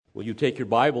Will you take your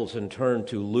Bibles and turn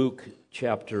to Luke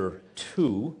chapter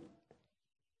 2?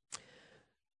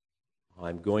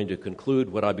 I'm going to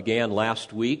conclude what I began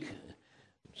last week,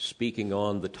 speaking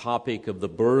on the topic of the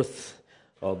birth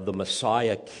of the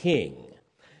Messiah King.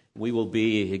 We will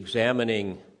be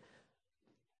examining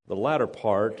the latter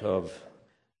part of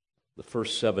the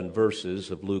first 7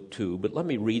 verses of Luke 2, but let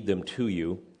me read them to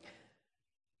you.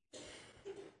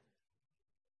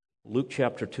 Luke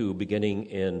chapter 2, beginning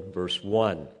in verse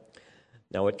 1.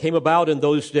 Now it came about in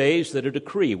those days that a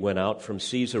decree went out from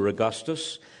Caesar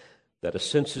Augustus that a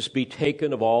census be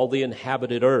taken of all the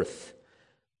inhabited earth.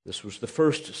 This was the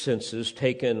first census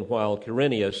taken while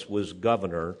Quirinius was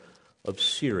governor of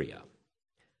Syria.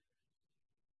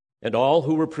 And all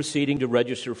who were proceeding to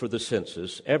register for the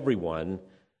census, everyone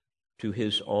to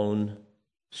his own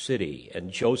city.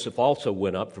 And Joseph also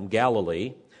went up from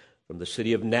Galilee, from the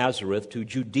city of Nazareth to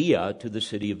Judea, to the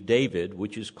city of David,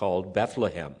 which is called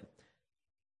Bethlehem,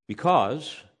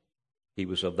 because he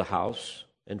was of the house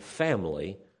and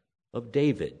family of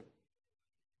David,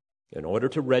 in order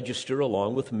to register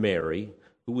along with Mary,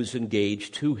 who was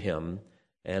engaged to him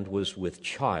and was with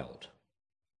child.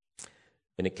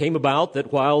 And it came about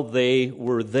that while they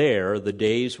were there, the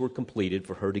days were completed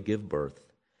for her to give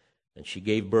birth. And she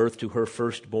gave birth to her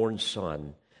firstborn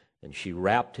son, and she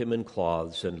wrapped him in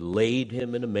cloths and laid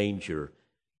him in a manger,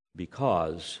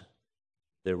 because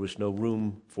there was no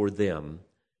room for them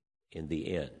in the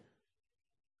inn.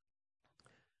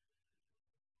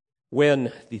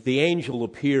 When the angel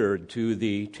appeared to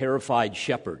the terrified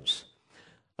shepherds,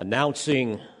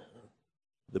 announcing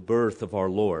the birth of our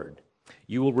Lord,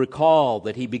 you will recall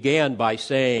that he began by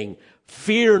saying,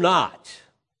 "Fear not."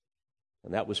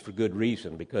 And that was for good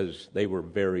reason, because they were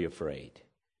very afraid.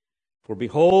 "For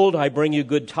behold, I bring you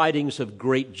good tidings of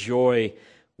great joy,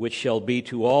 which shall be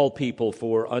to all people,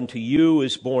 for unto you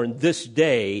is born this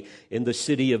day in the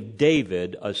city of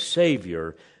David a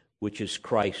Savior, which is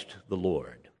Christ the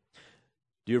Lord."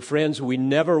 Dear friends, we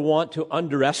never want to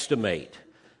underestimate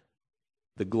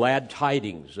the glad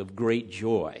tidings of great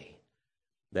joy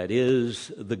that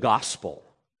is the gospel.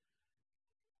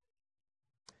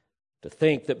 To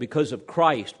think that because of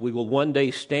Christ, we will one day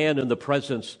stand in the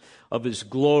presence of His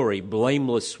glory,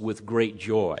 blameless with great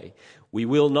joy. We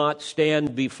will not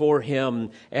stand before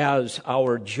Him as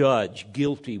our judge,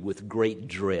 guilty with great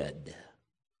dread.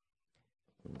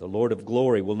 The Lord of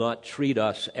glory will not treat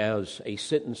us as a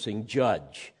sentencing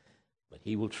judge, but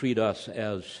He will treat us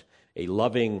as a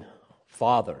loving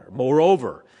Father.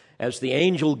 Moreover, as the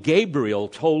angel Gabriel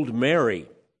told Mary,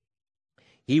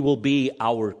 He will be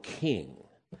our King.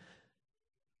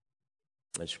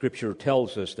 And Scripture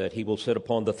tells us that He will sit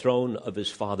upon the throne of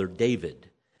His father David,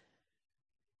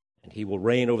 and He will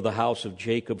reign over the house of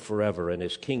Jacob forever, and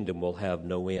His kingdom will have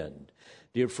no end.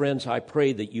 Dear friends, I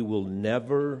pray that you will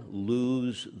never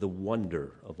lose the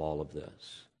wonder of all of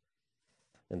this.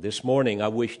 And this morning, I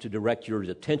wish to direct your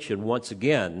attention once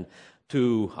again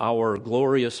to our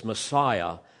glorious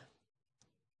Messiah,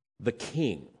 the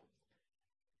King,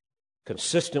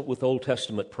 consistent with Old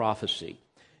Testament prophecy.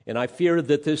 And I fear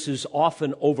that this is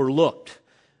often overlooked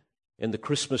in the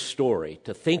Christmas story,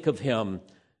 to think of Him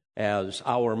as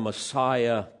our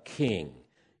Messiah King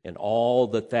and all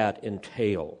that that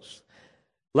entails.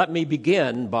 Let me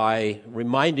begin by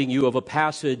reminding you of a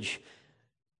passage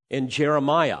in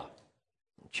Jeremiah,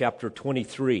 chapter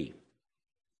 23,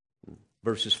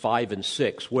 verses 5 and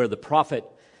 6, where the prophet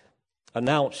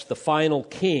announced the final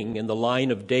king in the line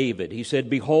of David. He said,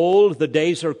 "Behold, the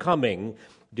days are coming,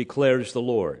 declares the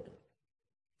Lord,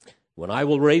 when I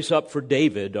will raise up for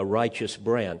David a righteous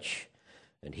branch,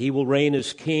 and he will reign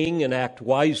as king and act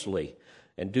wisely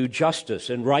and do justice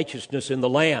and righteousness in the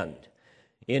land.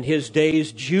 In his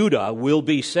days Judah will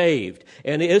be saved,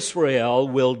 and Israel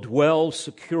will dwell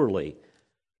securely.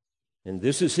 And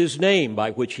this is his name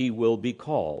by which he will be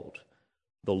called,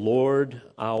 the Lord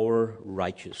our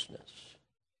righteousness."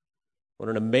 What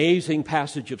an amazing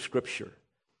passage of Scripture,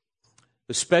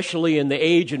 especially in the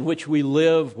age in which we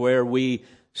live, where we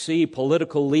see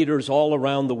political leaders all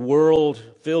around the world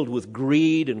filled with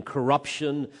greed and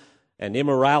corruption and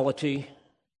immorality.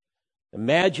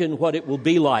 Imagine what it will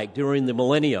be like during the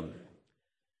millennium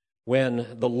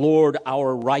when the Lord,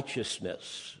 our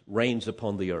righteousness, reigns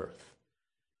upon the earth.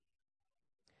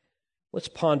 Let's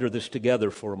ponder this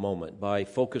together for a moment by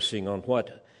focusing on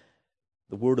what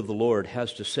the word of the Lord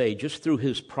has to say just through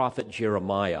His prophet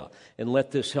Jeremiah, and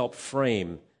let this help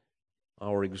frame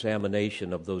our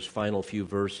examination of those final few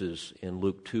verses in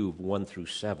Luke 2, 1 through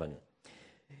 7.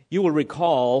 You will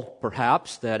recall,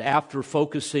 perhaps, that after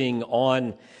focusing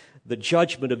on the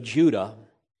judgment of Judah,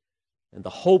 and the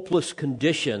hopeless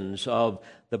conditions of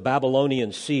the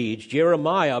Babylonian siege,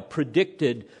 Jeremiah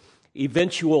predicted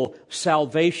eventual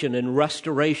salvation and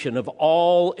restoration of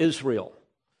all Israel,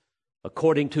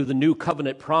 according to the new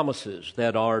covenant promises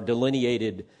that are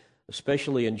delineated,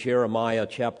 especially in Jeremiah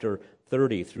chapter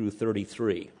 30 through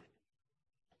 33.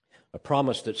 A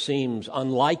promise that seems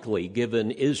unlikely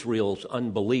given Israel's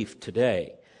unbelief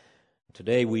today.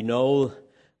 Today we know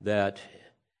that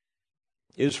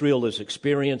Israel is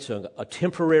experiencing a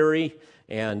temporary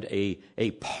and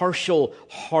a partial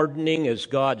hardening as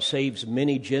God saves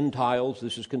many Gentiles.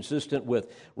 This is consistent with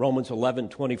Romans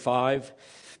 11:25.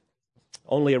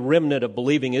 Only a remnant of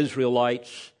believing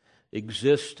Israelites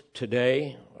exist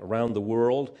today around the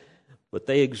world, but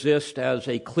they exist as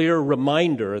a clear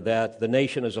reminder that the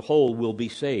nation as a whole will be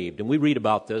saved. And we read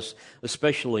about this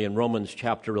especially in Romans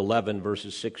chapter 11,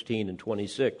 verses 16 and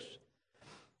 26.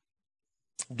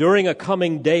 During a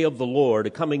coming day of the Lord, a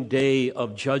coming day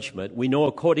of judgment, we know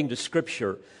according to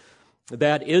Scripture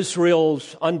that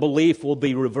Israel's unbelief will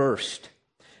be reversed,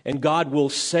 and God will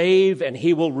save and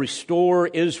He will restore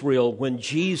Israel when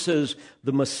Jesus,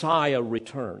 the Messiah,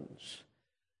 returns.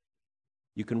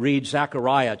 You can read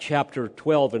Zechariah chapter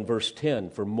 12 and verse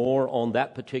 10 for more on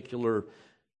that particular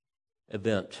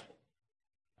event.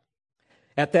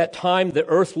 At that time, the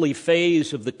earthly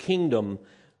phase of the kingdom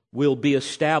will be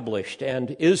established,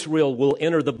 and Israel will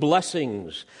enter the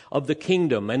blessings of the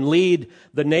kingdom and lead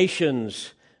the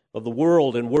nations of the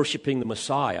world in worshiping the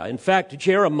Messiah. In fact,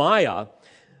 Jeremiah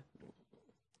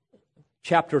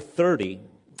chapter 30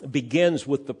 begins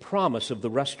with the promise of the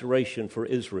restoration for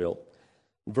Israel.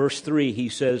 In verse 3, he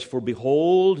says, "For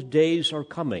behold, days are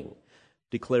coming,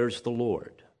 declares the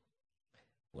Lord,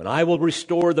 when I will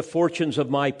restore the fortunes of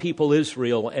my people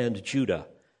Israel and Judah.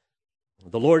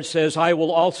 The Lord says, I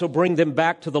will also bring them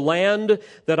back to the land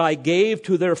that I gave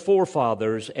to their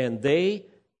forefathers, and they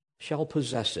shall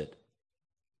possess it."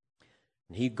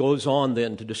 And he goes on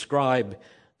then to describe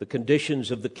the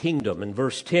conditions of the kingdom. In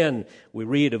verse 10, we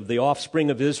read of the offspring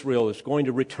of Israel is going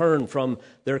to return from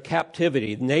their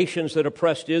captivity. The nations that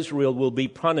oppressed Israel will be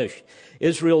punished.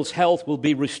 Israel's health will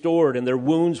be restored and their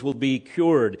wounds will be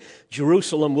cured.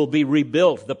 Jerusalem will be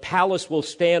rebuilt. The palace will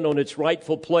stand on its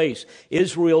rightful place.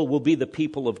 Israel will be the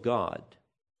people of God.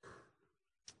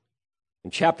 In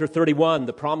chapter 31,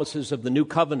 the promises of the new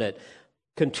covenant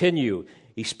continue.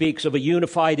 He speaks of a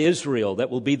unified Israel that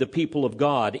will be the people of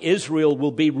God. Israel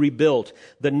will be rebuilt.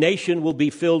 The nation will be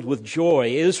filled with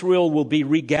joy. Israel will be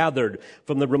regathered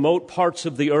from the remote parts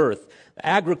of the earth.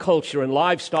 Agriculture and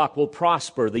livestock will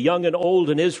prosper. The young and old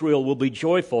in Israel will be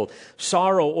joyful.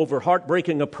 Sorrow over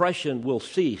heartbreaking oppression will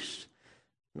cease.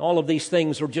 And all of these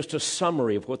things are just a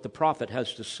summary of what the prophet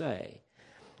has to say.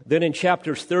 Then in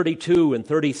chapters 32 and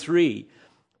 33,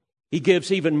 he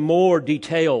gives even more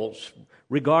details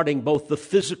regarding both the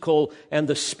physical and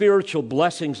the spiritual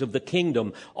blessings of the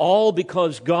kingdom, all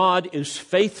because God is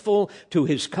faithful to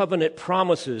His covenant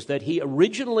promises that He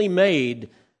originally made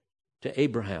to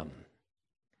Abraham.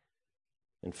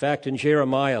 In fact, in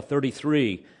Jeremiah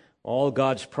 33, all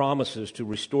God's promises to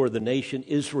restore the nation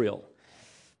Israel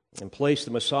and place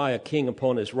the Messiah king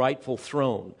upon His rightful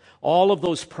throne, all of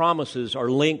those promises are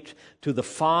linked to the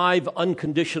 5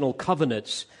 unconditional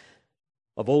covenants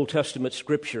of Old Testament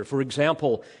Scripture. For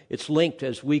example, it's linked,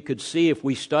 as we could see if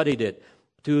we studied it,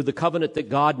 to the covenant that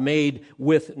God made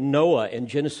with Noah in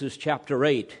Genesis chapter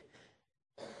 8,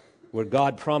 where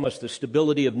God promised the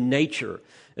stability of nature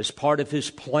as part of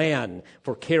His plan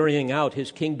for carrying out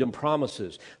His kingdom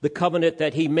promises. The covenant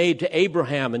that He made to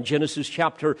Abraham in Genesis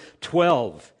chapter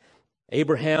 12.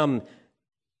 Abraham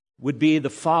would be the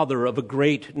father of a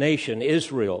great nation,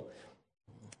 Israel,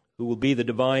 who will be the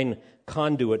divine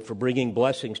conduit for bringing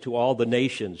blessings to all the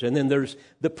nations. And then there's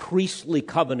the priestly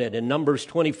covenant in Numbers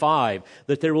 25,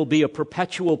 that there will be a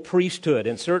perpetual priesthood,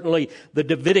 and certainly the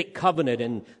Davidic covenant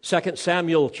in 2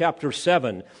 Samuel chapter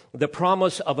 7, the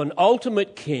promise of an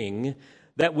ultimate king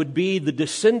that would be the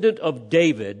descendant of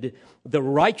David, the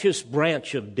righteous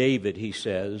branch of David, he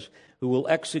says, who will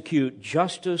execute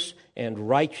justice and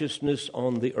righteousness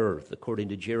on the earth, according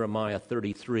to Jeremiah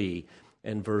 33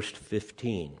 and verse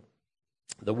 15.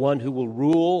 The one who will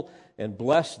rule and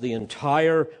bless the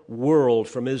entire world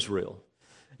from Israel.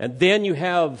 And then you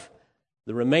have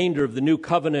the remainder of the new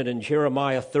covenant in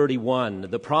Jeremiah 31,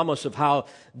 the promise of how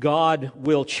God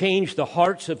will change the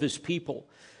hearts of His people,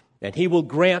 and He will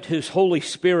grant His Holy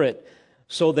Spirit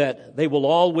so that they will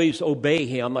always obey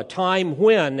Him. A time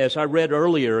when, as I read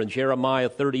earlier in Jeremiah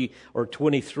 30 or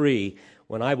 23,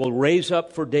 when I will raise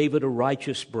up for David a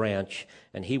righteous branch,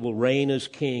 and he will reign as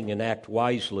king and act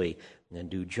wisely, and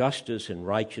do justice and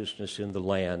righteousness in the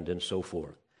land, and so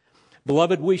forth.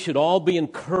 Beloved, we should all be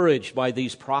encouraged by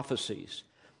these prophecies,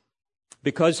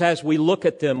 because as we look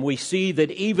at them, we see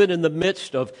that even in the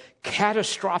midst of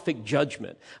catastrophic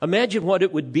judgment, imagine what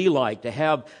it would be like to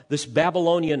have this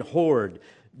Babylonian horde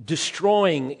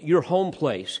destroying your home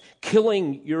place,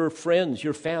 killing your friends,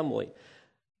 your family.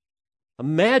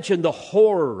 Imagine the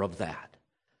horror of that.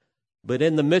 But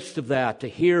in the midst of that, to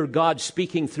hear God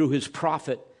speaking through His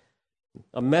prophet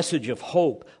a message of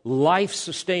hope,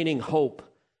 life-sustaining hope.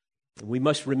 We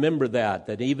must remember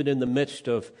that even in the midst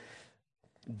of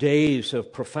days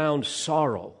of profound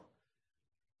sorrow,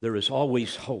 there is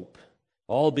always hope,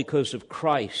 all because of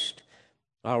Christ,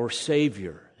 our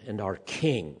Savior and our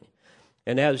King.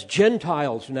 And as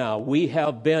Gentiles now, we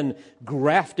have been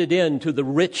grafted into the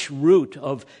rich root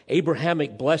of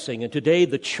Abrahamic blessing. And today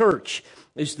the church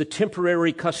is the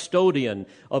temporary custodian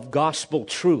of gospel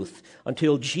truth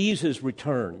until Jesus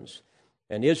returns.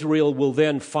 And Israel will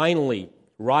then finally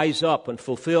rise up and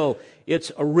fulfill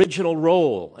its original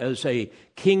role as a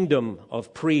kingdom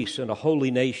of priests and a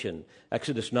holy nation.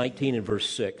 Exodus 19 and verse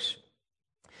 6.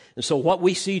 And so what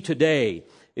we see today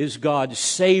is God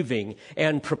saving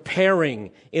and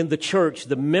preparing in the church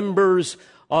the members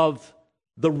of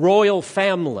the royal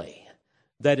family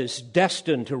that is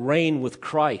destined to reign with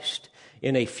Christ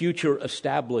in a future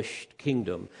established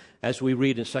kingdom, as we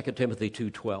read in 2 Timothy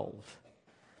 2:12.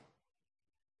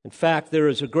 In fact, there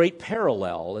is a great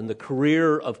parallel in the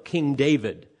career of King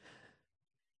David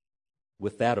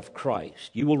with that of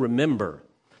Christ. You will remember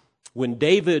when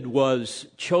David was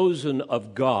chosen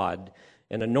of God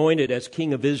and anointed as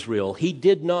king of Israel, he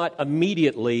did not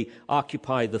immediately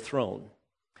occupy the throne.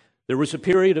 There was a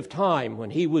period of time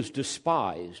when he was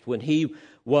despised, when he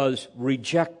was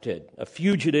rejected, a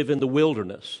fugitive in the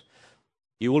wilderness.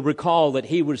 You will recall that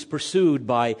he was pursued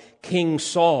by King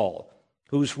Saul,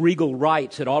 whose regal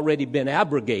rights had already been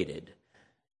abrogated,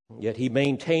 yet he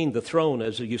maintained the throne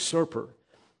as a usurper.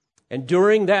 And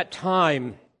during that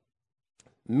time,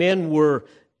 men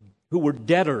who were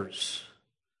debtors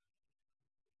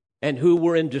and who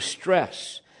were in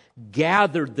distress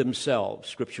gathered themselves,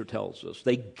 Scripture tells us.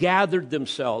 They gathered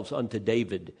themselves unto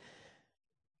David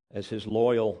as his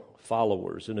loyal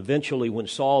followers. And eventually, when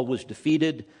Saul was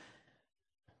defeated,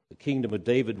 the kingdom of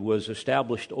David was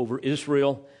established over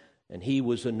Israel, and he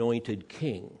was anointed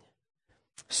king.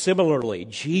 Similarly,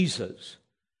 Jesus,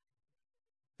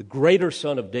 the greater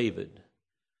son of David,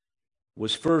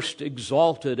 was first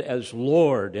exalted as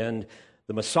Lord and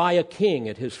the Messiah King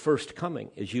at his first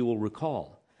coming, as you will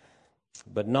recall.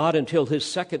 But not until his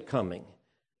second coming,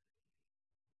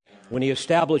 when he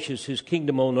establishes his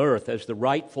kingdom on earth as the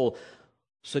rightful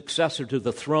successor to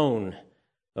the throne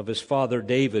of his father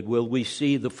David, will we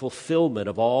see the fulfillment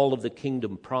of all of the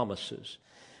kingdom promises.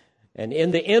 And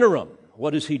in the interim,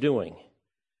 what is he doing?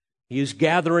 He is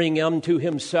gathering unto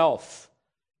himself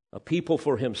a people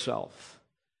for himself,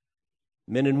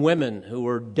 men and women who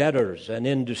are debtors and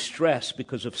in distress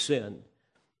because of sin.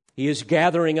 He is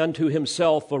gathering unto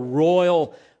himself a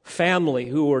royal family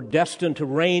who are destined to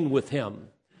reign with him.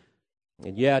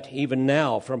 And yet, even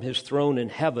now, from his throne in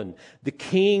heaven, the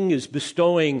King is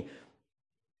bestowing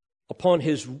upon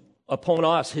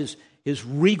us his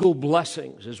regal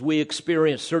blessings as we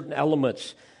experience certain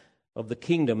elements of the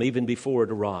kingdom even before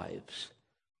it arrives.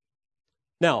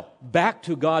 Now, back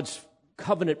to God's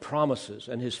covenant promises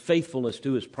and his faithfulness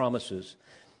to his promises.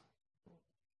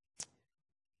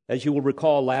 As you will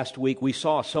recall, last week we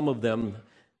saw some of them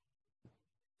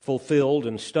fulfilled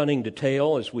in stunning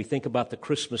detail as we think about the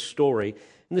Christmas story.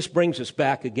 And this brings us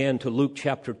back again to Luke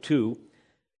chapter 2.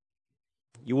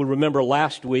 You will remember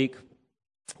last week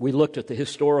we looked at the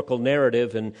historical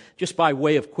narrative, and just by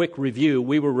way of quick review,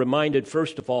 we were reminded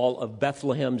first of all of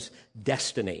Bethlehem's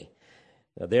destiny.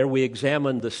 Now, there we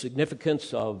examined the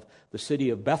significance of the city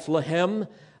of Bethlehem,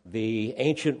 the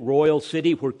ancient royal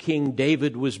city where King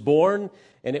David was born,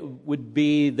 and it would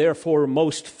be therefore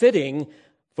most fitting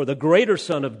for the greater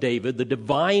son of David, the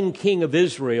divine king of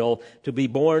Israel, to be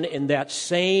born in that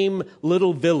same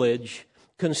little village,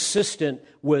 consistent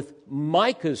with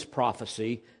Micah's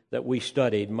prophecy that we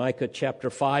studied, Micah chapter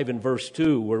 5 and verse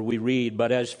 2, where we read,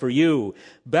 "But as for you,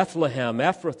 Bethlehem,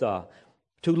 Ephrathah,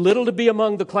 too little to be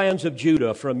among the clans of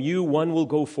Judah, from you one will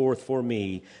go forth for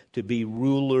me to be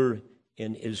ruler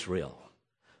in Israel."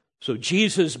 So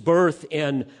Jesus' birth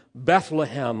in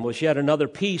Bethlehem was yet another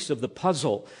piece of the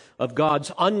puzzle of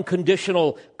God's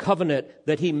unconditional covenant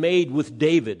that he made with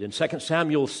David in 2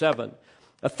 Samuel 7,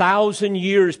 1,000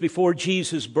 years before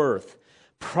Jesus' birth,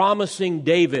 promising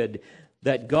David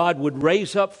that God would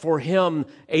raise up for him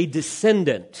a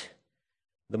descendant,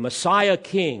 the Messiah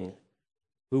King,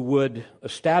 who would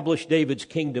establish David's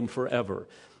kingdom forever.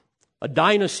 a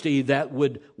dynasty that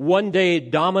would one day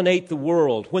dominate the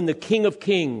world when the King of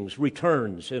Kings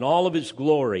returns in all of his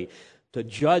glory to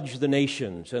judge the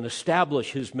nations and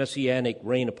establish his messianic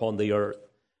reign upon the earth.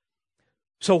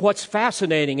 So what's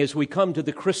fascinating as we come to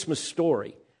the Christmas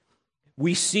story,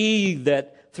 we see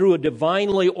that through a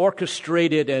divinely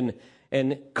orchestrated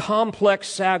and complex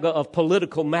saga of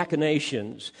political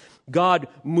machinations, God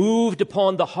moved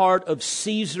upon the heart of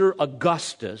Caesar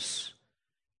Augustus,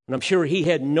 and I'm sure he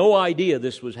had no idea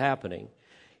this was happening.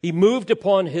 He moved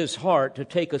upon his heart to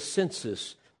take a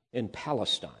census in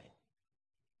Palestine.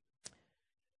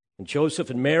 And Joseph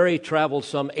and Mary traveled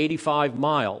some 85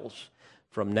 miles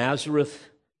from Nazareth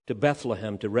to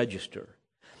Bethlehem to register.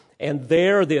 And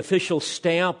there, the official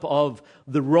stamp of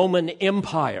the Roman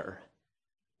Empire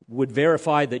would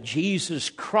verify that Jesus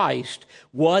Christ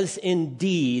was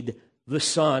indeed the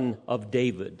son of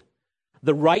David,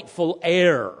 the rightful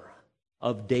heir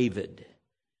of David,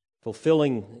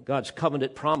 fulfilling God's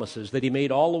covenant promises that he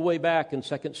made all the way back in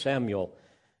 2 Samuel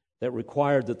that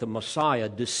required that the Messiah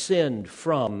descend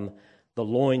from the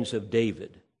loins of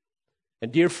David.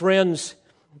 And dear friends,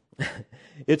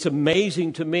 it's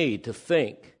amazing to me to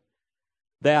think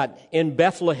that in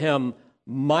Bethlehem,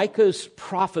 Micah's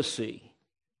prophecy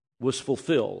was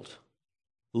fulfilled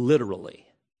literally,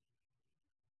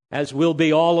 as will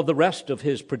be all of the rest of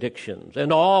his predictions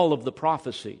and all of the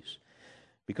prophecies.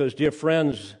 Because, dear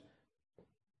friends,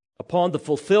 upon the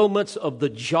fulfillments of the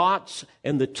jots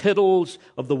and the tittles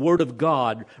of the Word of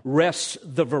God rests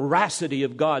the veracity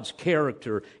of God's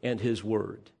character and His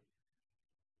Word.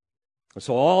 And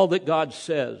so all that God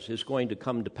says is going to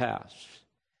come to pass.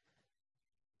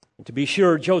 And to be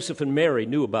sure, Joseph and Mary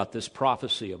knew about this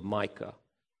prophecy of Micah.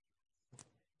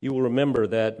 You will remember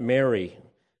that Mary,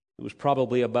 who was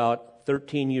probably about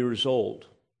 13 years old,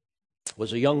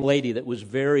 was a young lady that was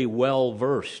very well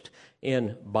versed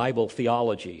in Bible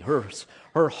theology.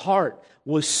 Her heart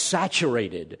was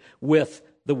saturated with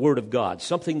the Word of God,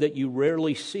 something that you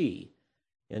rarely see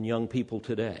in young people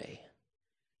today.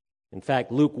 In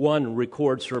fact, Luke 1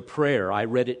 records her prayer. I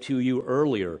read it to you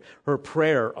earlier. Her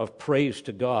prayer of praise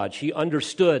to God. She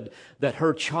understood that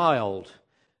her child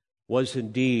was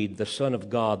indeed the Son of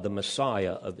God, the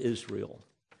Messiah of Israel.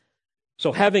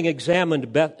 So having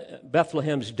examined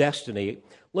Bethlehem's destiny,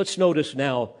 let's notice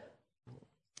now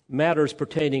matters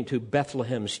pertaining to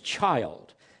Bethlehem's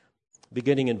child,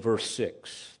 beginning in verse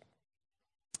 6.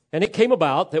 And it came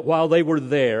about that while they were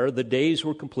there, the days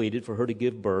were completed for her to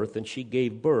give birth, and she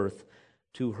gave birth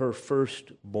to her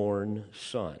firstborn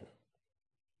son.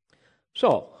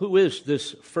 So, who is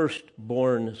this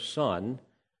firstborn son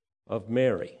of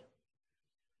Mary?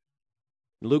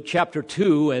 In Luke chapter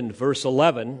 2 and verse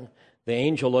 11, the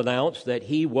angel announced that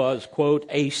he was, quote,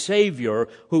 a Savior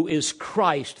who is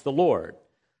Christ the Lord.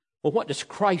 Well, what does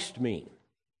Christ mean?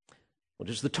 What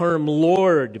does the term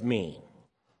Lord mean?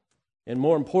 And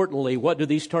more importantly, what do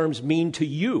these terms mean to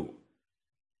you?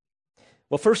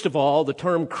 Well, first of all, the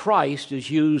term Christ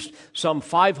is used some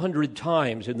 500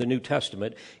 times in the New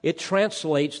Testament. It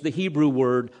translates the Hebrew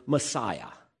word Messiah.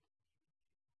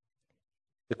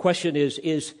 The question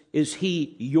is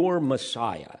he your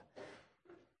Messiah?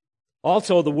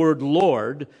 Also, the word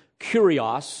Lord,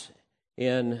 kurios,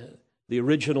 in the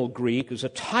original Greek, is a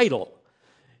title.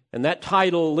 And that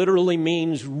title literally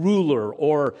means ruler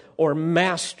or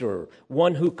master,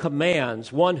 one who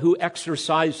commands, one who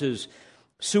exercises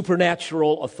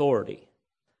supernatural authority.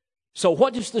 So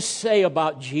what does this say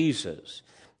about Jesus?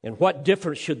 And what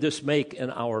difference should this make in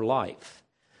our life?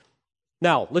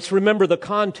 Now, let's remember the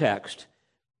context.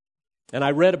 And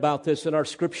I read about this in our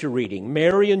scripture reading.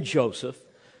 Mary and Joseph,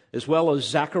 as well as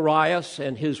Zacharias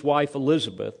and his wife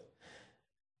Elizabeth,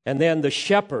 and then the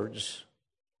shepherds,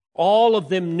 all of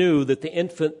them knew that the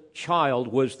infant child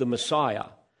was the Messiah.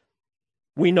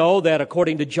 We know that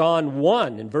according to John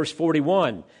 1 in verse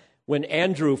 41, when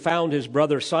Andrew found his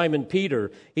brother Simon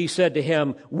Peter, he said to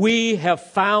him, "We have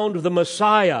found the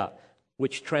Messiah,"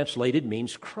 which translated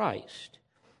means Christ.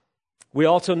 We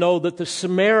also know that the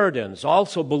Samaritans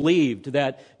also believed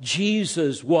that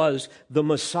Jesus was the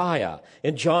Messiah.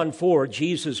 In John 4,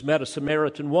 Jesus met a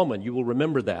Samaritan woman. You will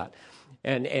remember that.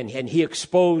 And he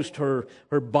exposed her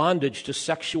bondage to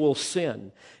sexual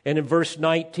sin. And in verse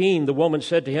 19, the woman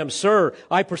said to him, "Sir,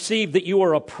 I perceive that you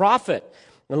are a prophet."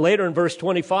 And later in verse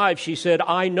 25, she said,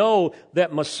 "I know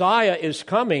that Messiah is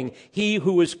coming, he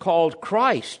who is called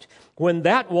Christ. When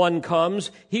that one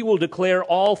comes, he will declare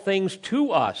all things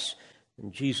to us."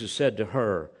 And Jesus said to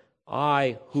her,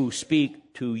 "I who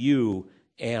speak to you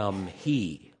am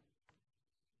he."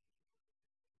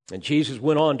 And Jesus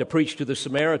went on to preach to the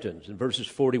Samaritans in verses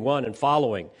 41 and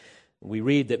following We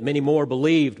read that many more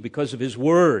believed because of his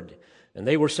word. And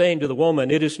they were saying to the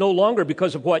woman, "It is no longer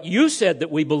because of what you said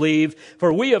that we believe,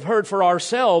 for we have heard for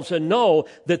ourselves and know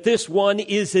that this one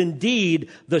is indeed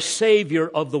the Savior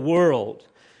of the world."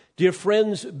 Dear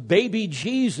friends, baby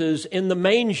Jesus in the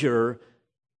manger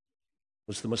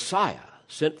was the Messiah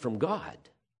sent from God.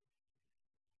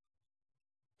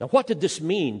 Now, what did this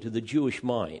mean to the Jewish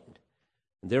mind?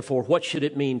 And therefore, what should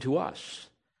it mean to us?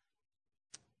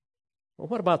 Well,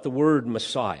 what about the word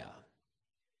Messiah?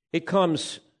 It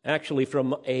comes actually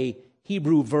from a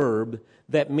Hebrew verb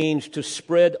that means to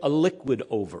spread a liquid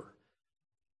over.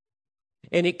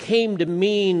 And it came to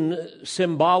mean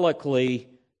symbolically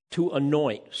to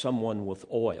anoint someone with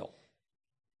oil.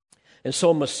 And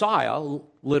so Messiah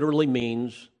literally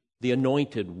means the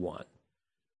anointed one.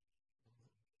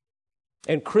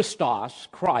 And Christos,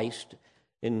 Christ,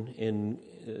 in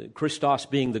Christos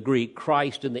being the Greek,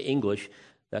 Christ in the English,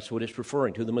 that's what it's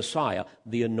referring to, the Messiah,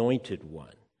 the anointed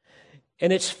one.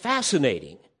 And it's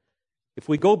fascinating. If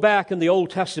we go back in the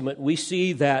Old Testament, we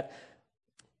see that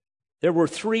there were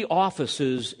 3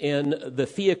 offices in the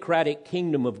theocratic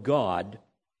kingdom of God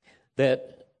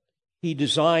that he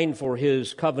designed for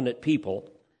his covenant people.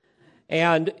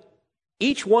 And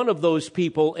each one of those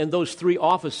people in those 3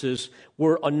 offices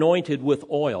were anointed with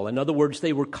oil. In other words,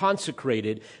 they were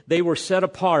consecrated. They were set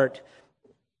apart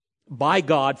by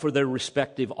God for their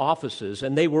respective offices.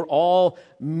 And they were all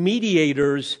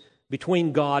mediators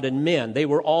between God and men. They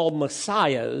were all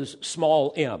Messiahs,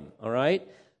 small m, all right?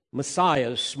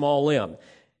 Messiahs, small m.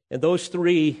 And those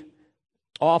 3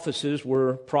 offices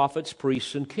were prophets,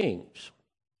 priests, and kings.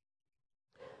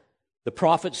 The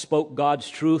prophets spoke God's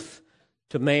truth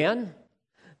to man.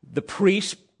 The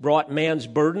priests brought man's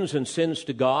burdens and sins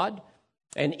to God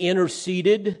and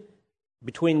interceded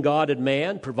between God and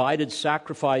man, provided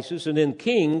sacrifices, and then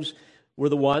kings were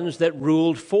the ones that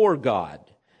ruled for God.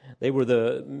 They were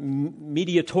the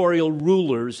mediatorial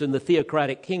rulers in the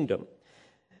theocratic kingdom.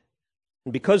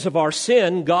 And because of our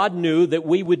sin, God knew that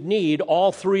we would need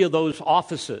all 3 of those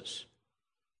offices.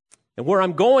 And where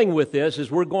I'm going with this is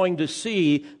we're going to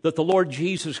see that the Lord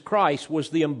Jesus Christ was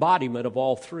the embodiment of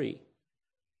all 3.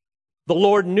 The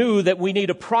Lord knew that we need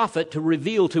a prophet to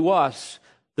reveal to us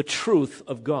the truth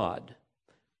of God.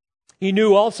 He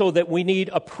knew also that we need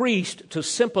a priest to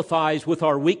sympathize with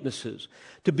our weaknesses,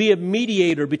 to be a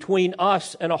mediator between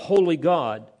us and a holy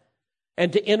God,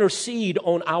 and to intercede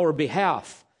on our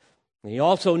behalf. And he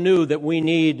also knew that we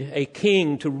need a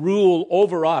king to rule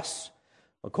over us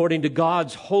according to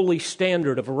God's holy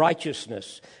standard of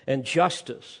righteousness and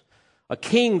justice, a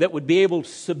king that would be able to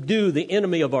subdue the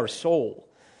enemy of our soul.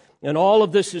 And all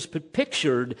of this is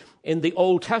pictured in the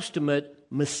Old Testament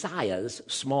Messiahs,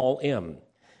 small m,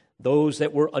 those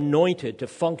that were anointed to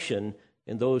function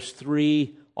in those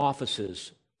 3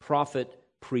 offices, prophet,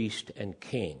 priest, and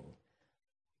king.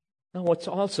 Now, what's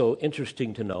also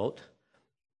interesting to note,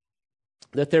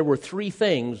 that there were 3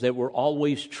 things that were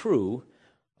always true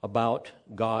about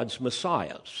God's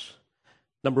Messiahs.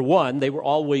 Number 1, they were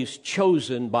always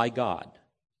chosen by God.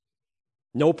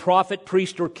 No prophet,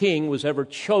 priest, or king was ever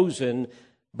chosen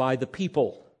by the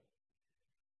people.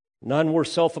 None were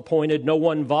self-appointed. No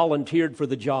one volunteered for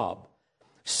the job.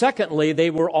 Secondly, they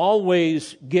were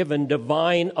always given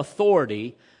divine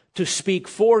authority to speak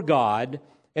for God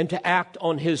and to act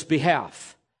on His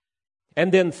behalf.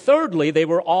 And then thirdly, they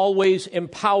were always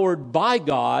empowered by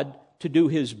God to do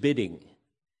His bidding.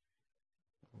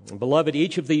 And beloved,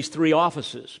 each of these 3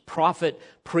 offices, prophet,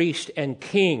 priest, and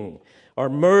king, are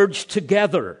merged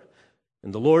together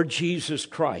in the Lord Jesus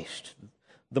Christ,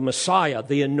 the Messiah,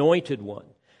 the anointed one.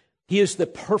 He is the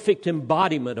perfect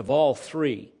embodiment of all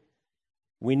 3.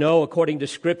 We know, according to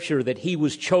Scripture, that He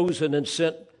was chosen and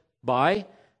sent by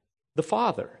the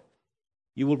Father.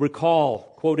 You will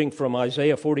recall, quoting from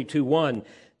Isaiah 42:1,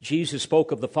 Jesus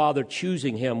spoke of the Father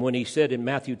choosing Him when He said in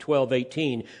Matthew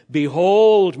 12:18,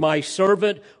 "Behold my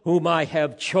servant whom I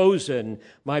have chosen,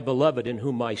 my beloved in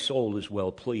whom my soul is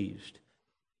well pleased."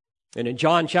 And in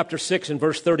John chapter 6 and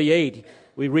verse 38,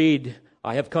 we read,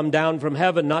 "I have come down from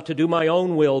heaven not to do my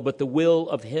own will, but the will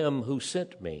of Him who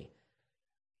sent me."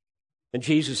 And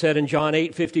Jesus said in John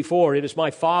 8:54, "It is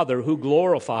my Father who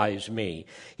glorifies me."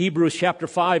 Hebrews chapter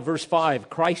 5, verse 5,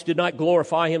 "Christ did not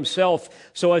glorify Himself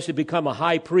so as to become a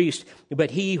high priest,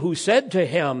 but He who said to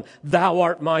Him, 'Thou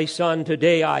art my Son,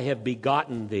 today I have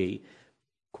begotten Thee.'"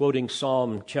 Quoting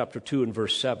Psalm chapter 2 and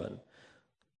verse 7.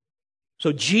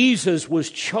 So Jesus was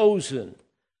chosen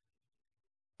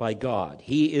by God.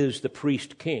 He is the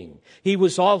priest king. He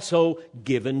was also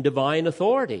given divine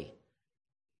authority.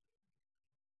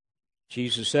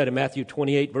 Jesus said in Matthew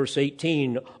 28, verse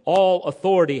 18, all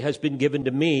authority has been given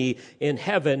to me in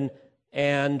heaven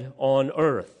and on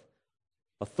earth.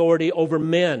 Authority over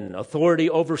men, authority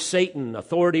over Satan,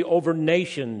 authority over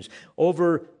nations,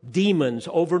 over demons,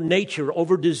 over nature,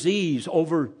 over disease,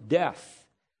 over death.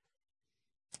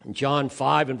 In John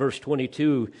 5 and verse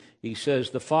 22, he says,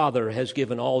 the Father has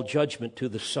given all judgment to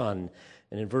the Son.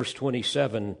 And in verse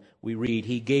 27, we read,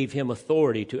 he gave him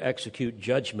authority to execute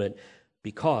judgment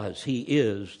because he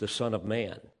is the Son of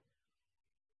Man.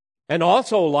 And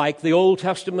also, like the Old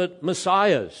Testament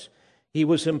Messiahs, he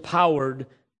was empowered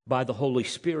by the Holy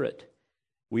Spirit.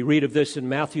 We read of this in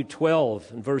Matthew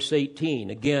 12 and verse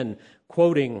 18, again,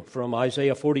 quoting from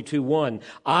Isaiah 42:1,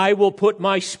 I will put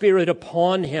my Spirit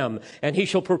upon him, and he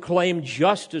shall proclaim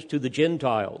justice to the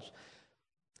Gentiles.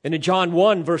 And in John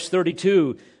 1, verse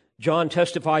 32, John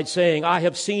testified, saying, I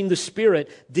have seen the Spirit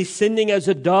descending as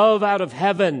a dove out of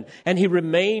heaven, and he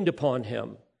remained upon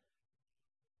him.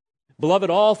 Beloved,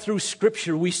 all through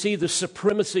Scripture, we see the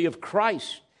supremacy of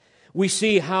Christ. We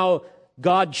see how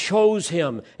God chose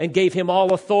him and gave him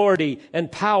all authority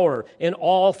and power in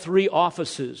all three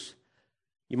offices.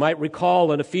 You might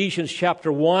recall in Ephesians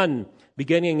chapter 1,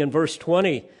 beginning in verse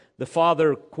 20, the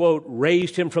Father, quote,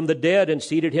 raised him from the dead and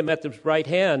seated him at the right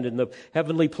hand in the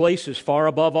heavenly places, far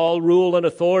above all rule and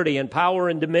authority and power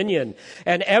and dominion,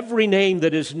 and every name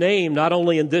that is named, not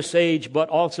only in this age, but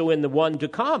also in the one to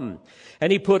come.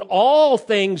 And he put all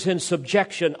things in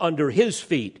subjection under his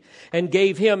feet, and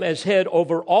gave him as head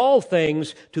over all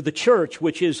things to the church,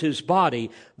 which is his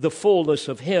body, the fullness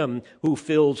of him who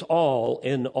fills all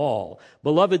in all.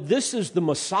 Beloved, this is the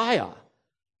Messiah,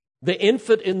 the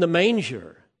infant in the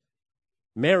manger,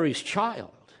 Mary's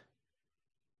child.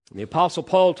 And the Apostle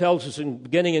Paul tells us,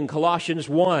 beginning in Colossians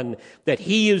 1, that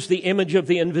he is the image of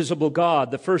the invisible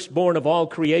God, the firstborn of all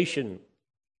creation.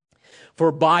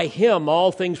 For by him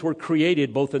all things were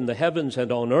created, both in the heavens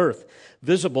and on earth,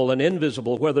 visible and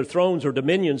invisible, whether thrones or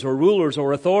dominions or rulers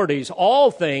or authorities. All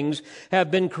things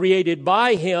have been created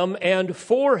by him and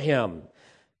for him.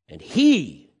 And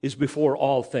he is before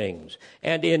all things,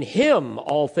 and in him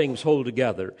all things hold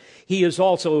together. He is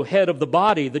also head of the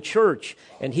body, the church,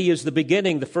 and he is the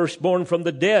beginning, the firstborn from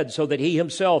the dead, so that he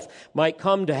himself might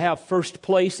come to have first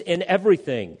place in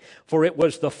everything. For it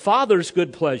was the Father's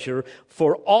good pleasure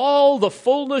for all the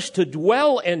fullness to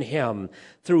dwell in him,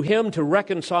 through him to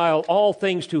reconcile all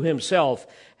things to himself,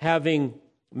 having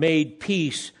made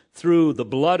peace through the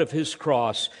blood of his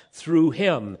cross. Through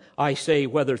him, I say,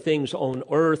 whether things on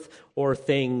earth or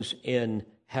things in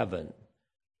heaven.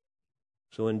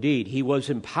 So indeed, he was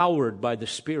empowered by the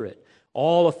Spirit.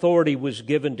 All authority was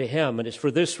given to him. And it's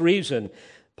for this reason,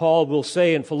 Paul will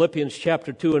say in Philippians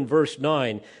chapter 2 and verse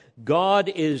 9, God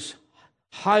is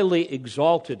highly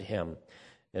exalted him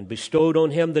and bestowed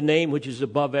on him the name which is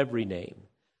above every name,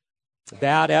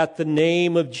 that at the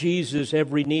name of Jesus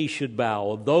every knee should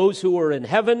bow, of those who are in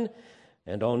heaven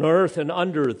and on earth and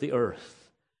under the earth,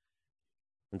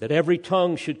 and that every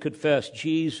tongue should confess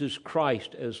Jesus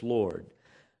Christ as Lord,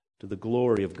 to the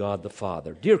glory of God the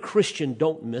Father. Dear Christian,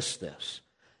 don't miss this.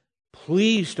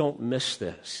 Please don't miss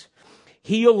this.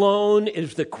 He alone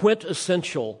is the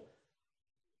quintessential,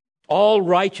 all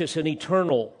righteous and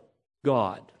eternal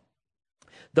God,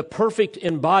 the perfect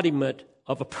embodiment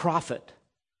of a prophet,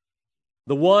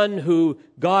 the one who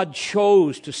God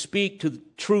chose to speak to the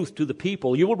truth to the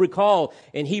people. You will recall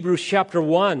in Hebrews chapter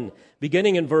 1,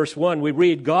 beginning in verse 1, we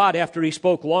read, God, after he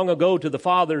spoke long ago to the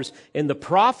fathers in the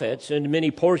prophets, in many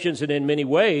portions and in many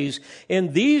ways,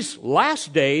 in these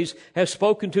last days has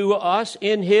spoken to us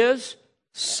in his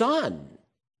Son,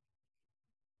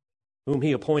 whom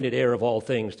he appointed heir of all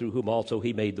things, through whom also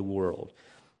he made the world.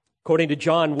 According to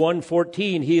John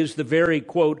 1:14, he is the very,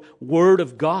 quote, Word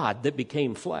of God that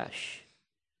became flesh,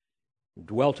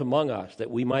 dwelt among us,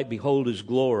 that we might behold his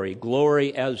glory,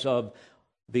 glory as of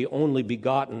the only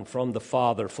begotten from the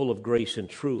Father, full of grace and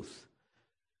truth.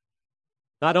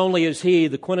 Not only is he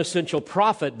the quintessential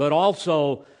prophet, but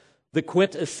also the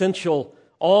quintessential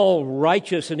all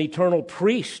righteous and eternal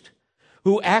priest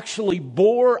who actually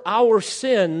bore our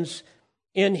sins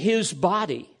in his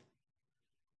body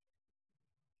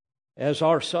as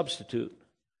our substitute,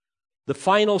 the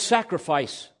final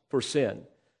sacrifice for sin,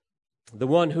 the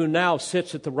one who now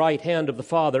sits at the right hand of the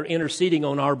Father interceding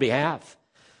on our behalf.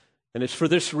 And it's for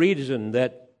this reason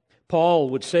that Paul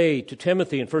would say to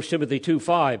Timothy in 1 Timothy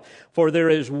 2:5, for there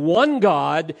is one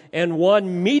God and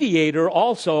one mediator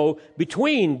also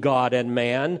between God and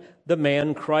man, the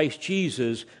man Christ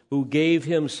Jesus, who gave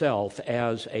himself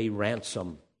as a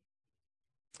ransom.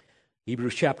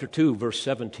 Hebrews chapter 2, verse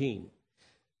 17.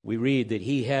 we read that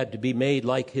he had to be made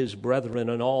like his brethren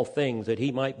in all things, that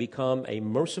he might become a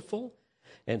merciful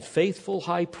and faithful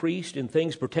high priest in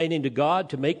things pertaining to God,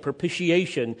 to make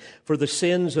propitiation for the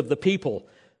sins of the people.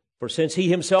 For since he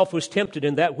himself was tempted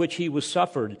in that which he was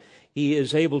suffered, he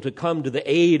is able to come to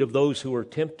the aid of those who are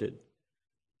tempted.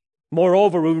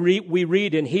 Moreover, we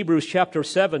read in Hebrews chapter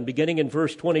 7, beginning in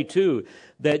verse 22,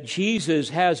 that Jesus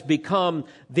has become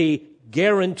the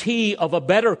guarantee of a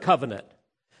better covenant.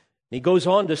 He goes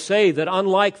on to say that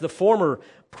unlike the former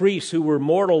priests who were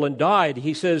mortal and died,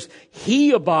 he says,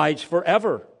 he abides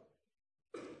forever.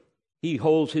 He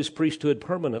holds his priesthood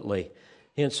permanently.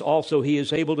 Hence also he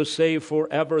is able to save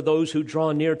forever those who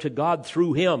draw near to God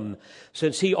through him,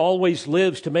 since he always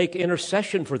lives to make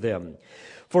intercession for them.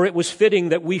 For it was fitting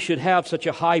that we should have such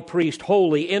a high priest,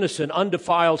 holy, innocent,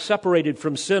 undefiled, separated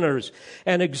from sinners,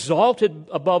 and exalted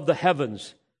above the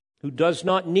heavens, who does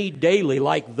not need daily,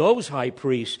 like those high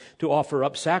priests, to offer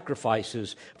up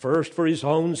sacrifices, first for his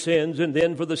own sins and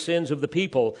then for the sins of the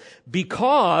people,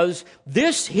 because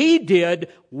this he did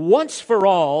once for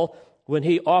all when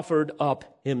he offered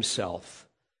up himself.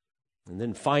 And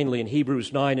then finally in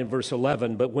Hebrews 9 and verse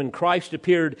 11, but when Christ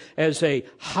appeared as a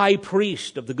high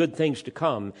priest of the good things to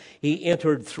come, he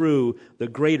entered through the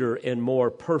greater and more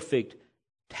perfect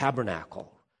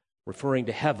tabernacle, referring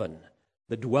to heaven,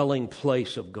 the dwelling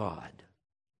place of God.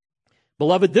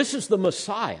 Beloved, this is the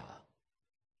Messiah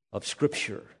of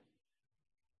Scripture.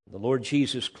 The Lord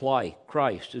Jesus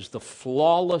Christ is the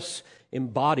flawless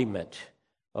embodiment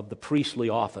of the priestly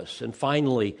office. And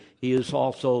finally, he is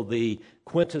also the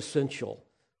quintessential,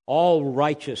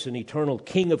 all-righteous and eternal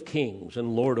King of kings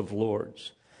and Lord of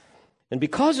lords. And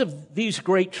because of these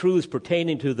great truths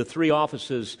pertaining to the three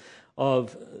offices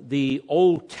of the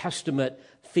Old Testament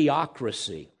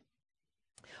theocracy,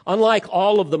 unlike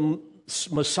all of the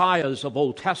messiahs of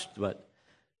Old Testament,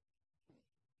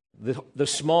 the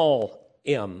small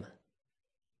m,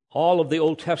 all of the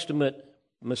Old Testament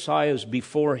messiahs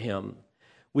before him,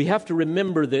 we have to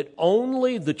remember that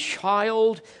only the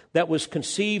child that was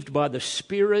conceived by the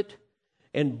Spirit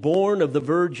and born of the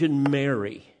Virgin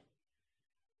Mary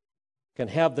can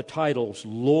have the titles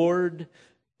Lord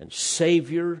and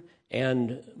Savior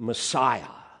and Messiah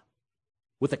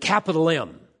with a capital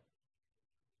M.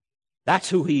 That's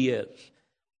who he is.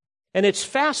 And it's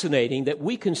fascinating that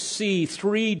we can see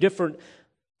three different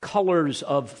colors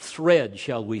of thread,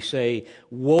 shall we say,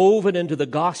 woven into the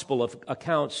gospel of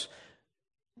accounts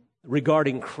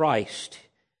regarding Christ.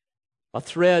 A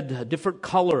thread, a different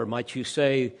color, might you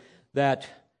say, that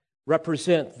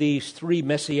represent these three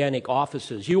messianic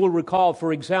offices. You will recall,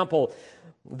 for example,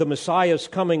 the Messiah's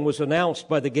coming was announced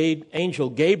by the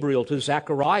angel Gabriel to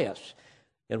Zacharias.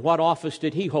 And what office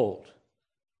did he hold?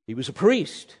 He was a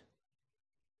priest.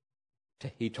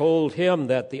 He told him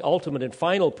that the ultimate and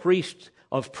final priest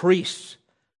of priests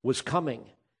was coming.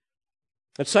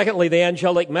 And secondly, the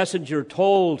angelic messenger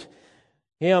told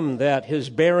him that his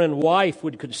barren wife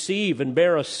would conceive and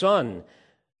bear a son.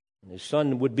 His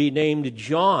son would be named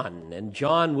John, and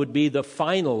John would be the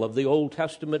final of the Old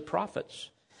Testament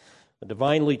prophets, a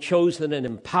divinely chosen and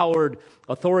empowered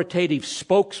authoritative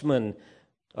spokesman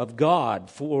of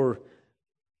God for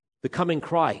the coming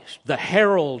Christ, the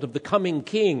herald of the coming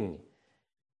King,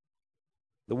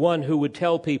 the one who would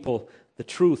tell people the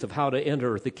truth of how to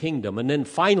enter the kingdom. And then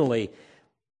finally,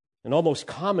 and almost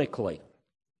comically,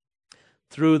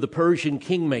 through the Persian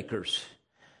kingmakers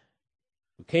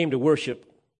who came to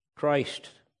worship Christ,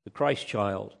 the Christ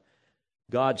child,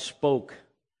 God spoke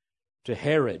to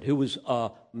Herod, who was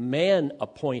a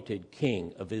man-appointed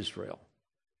king of Israel,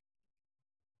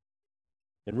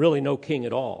 and really no king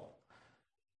at all.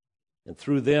 And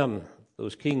through them,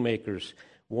 those kingmakers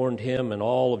warned him and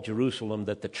all of Jerusalem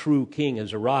that the true king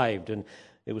has arrived. And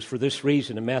it was for this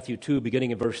reason in Matthew 2,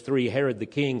 beginning in verse 3, Herod the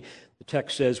king, the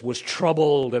text says, was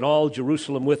troubled, and all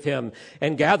Jerusalem with him.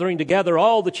 And gathering together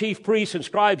all the chief priests and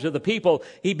scribes of the people,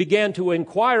 he began to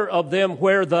inquire of them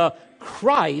where the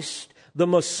Christ, the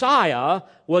Messiah,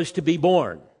 was to be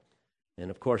born. And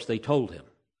of course they told him,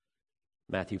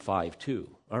 Matthew 5:2,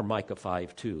 or Micah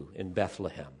 5:2, in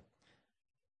Bethlehem.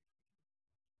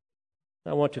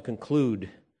 I want to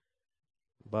conclude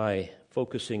by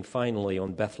focusing finally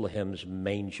on Bethlehem's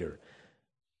manger.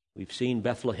 We've seen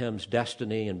Bethlehem's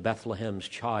destiny and Bethlehem's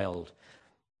child,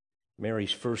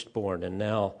 Mary's firstborn, and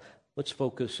now let's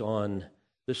focus on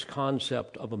this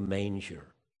concept of a manger.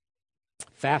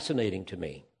 Fascinating to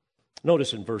me.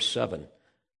 Notice in verse 7,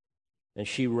 and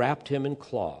she wrapped him in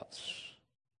cloths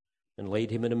and laid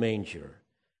him in a manger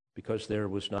because there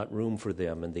was not room for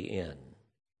them in the inn.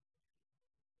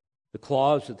 The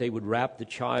cloths that they would wrap the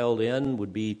child in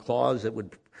would be cloths that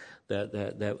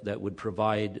that would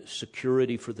provide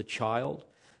security for the child.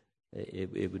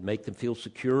 It would make them feel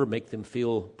secure, make them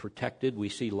feel protected. We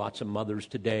see lots of mothers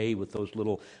today with those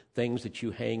little things that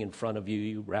you hang in front of you.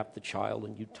 You wrap the child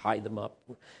and you tie them up,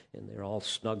 and they're all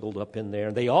snuggled up in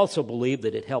there. They also believe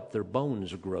that it helped their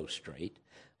bones grow straight.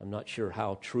 I'm not sure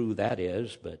how true that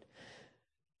is, but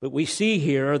we see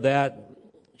here that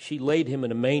she laid him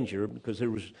in a manger because there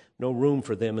was no room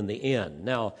for them in the inn.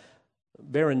 Now,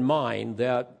 bear in mind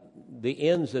that the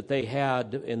inns that they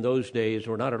had in those days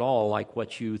were not at all like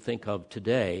what you think of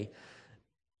today.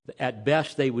 At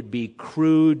best, they would be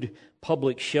crude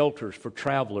public shelters for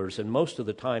travelers, and most of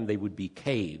the time they would be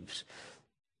caves.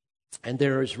 And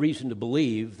there is reason to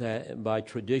believe that by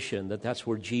tradition that that's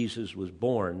where Jesus was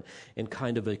born, in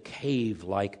kind of a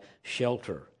cave-like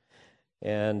shelter.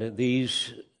 And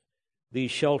these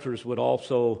shelters would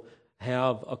also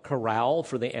have a corral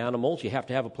for the animals. You have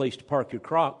to have a place to park your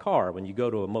car when you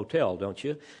go to a motel, don't you?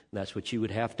 And that's what you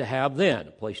would have to have then,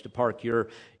 a place to park your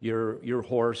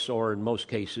horse, or in most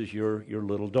cases your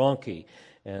little donkey.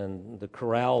 And the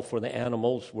corral for the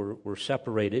animals were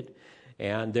separated,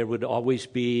 and there would always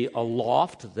be a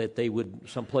loft that they would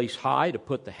someplace high to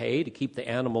put the hay to keep the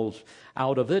animals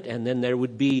out of it, and then there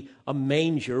would be a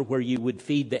manger where you would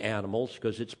feed the animals,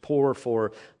 because it's poor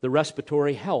for the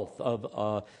respiratory health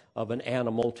of an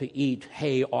animal to eat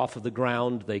hay off of the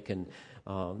ground. They can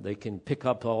pick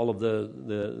up all of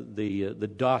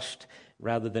the dust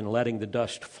rather than letting the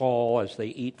dust fall as they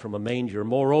eat from a manger.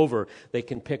 Moreover, they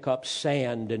can pick up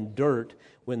sand and dirt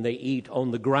when they eat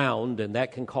on the ground, and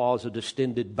that can cause a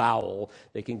distended bowel.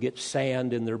 They can get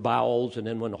sand in their bowels, and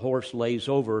then when a horse lays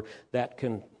over, that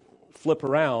can flip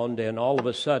around, and all of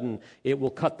a sudden it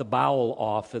will cut the bowel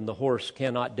off, and the horse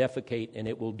cannot defecate, and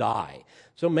it will die.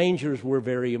 So mangers were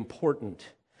very important.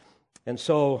 And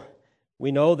so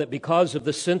we know that because of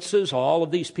the census, all of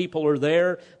these people are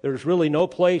there. There's really no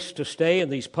place to stay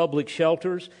in these public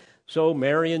shelters. So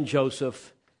Mary and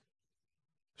Joseph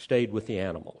stayed with the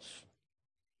animals.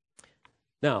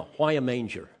 Now, why a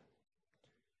manger?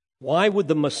 Why would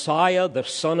the Messiah, the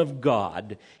Son of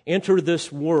God, enter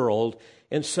this world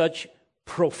in such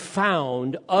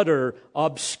profound, utter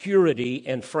obscurity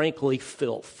and, frankly,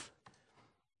 filth?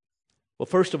 Well,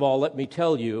 first of all, let me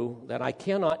tell you that I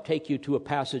cannot take you to a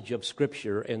passage of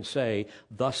Scripture and say,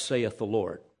 "Thus saith the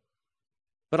Lord."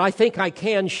 But I think I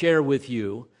can share with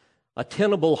you a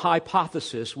tenable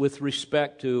hypothesis with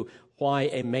respect to why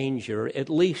a manger, at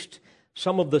least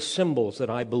some of the symbols that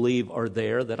I believe are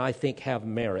there that I think have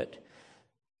merit.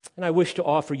 And I wish to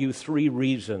offer you 3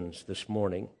 reasons this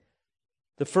morning.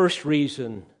 The first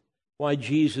reason why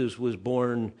Jesus was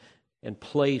born and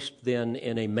placed then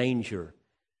in a manger.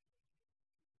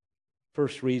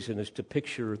 First reason is to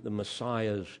picture the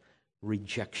Messiah's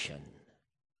rejection.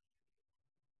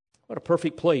 What a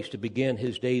perfect place to begin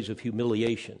his days of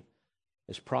humiliation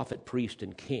as prophet, priest,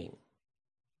 and king.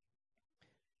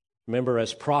 Remember,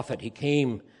 as prophet, he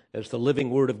came as the living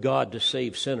Word of God to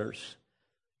save sinners,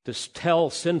 to tell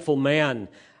sinful man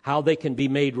how they can be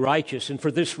made righteous. And for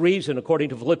this reason, according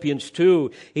to Philippians 2,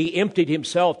 he emptied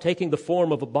himself, taking the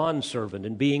form of a bondservant,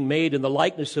 and being made in the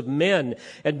likeness of men,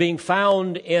 and being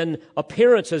found in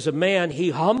appearance as a man, he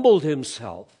humbled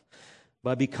himself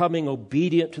by becoming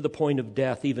obedient to the point of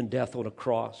death, even death on a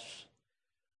cross.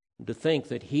 And to think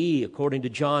that he, according to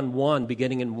John 1,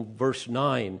 beginning in verse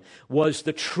 9, was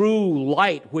the true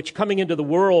light which coming into the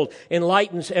world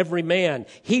enlightens every man.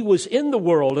 He was in the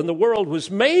world, and the world was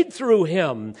made through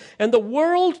him, and the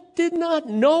world did not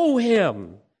know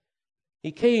him.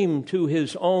 He came to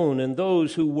his own, and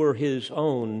those who were his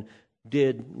own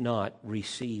did not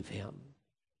receive him.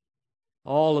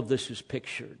 All of this is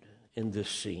pictured in this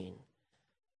scene.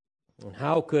 And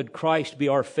how could Christ be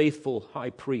our faithful high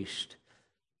priest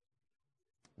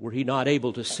were he not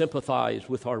able to sympathize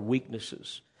with our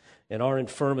weaknesses and our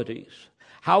infirmities?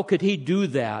 How could he do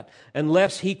that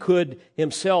unless he could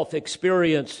himself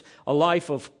experience a life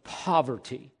of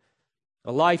poverty,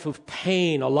 a life of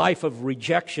pain, a life of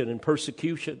rejection and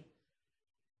persecution?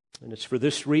 And it's for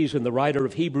this reason the writer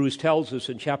of Hebrews tells us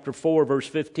in chapter 4, verse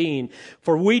 15,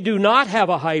 "For we do not have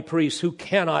a high priest who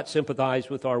cannot sympathize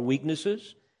with our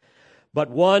weaknesses, but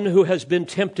one who has been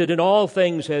tempted in all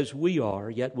things as we are,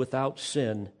 yet without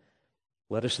sin.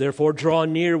 Let us therefore draw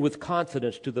near with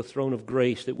confidence to the throne of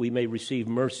grace, that we may receive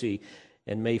mercy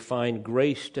and may find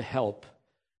grace to help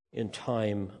in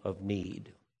time of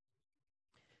need."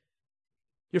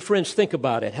 Dear friends, think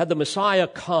about it. Had the Messiah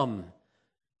come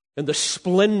in the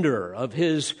splendor of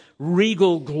his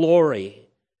regal glory,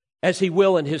 as he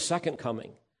will in his second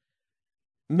coming,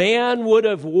 man would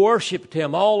have worshiped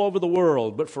him all over the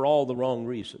world, but for all the wrong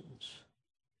reasons.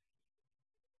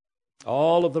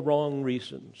 All of the wrong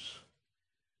reasons.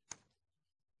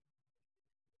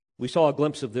 We saw a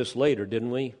glimpse of this later,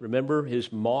 didn't we? Remember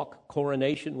his mock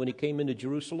coronation when he came into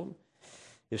Jerusalem?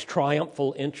 His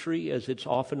triumphal entry, as it's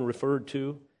often referred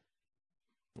to.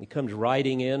 He comes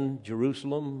riding in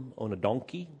Jerusalem on a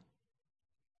donkey.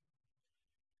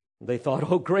 They thought,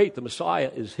 oh great, the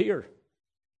Messiah is here.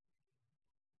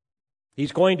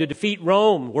 He's going to defeat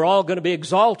Rome. We're all going to be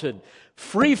exalted.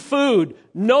 Free food,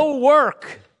 no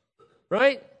work.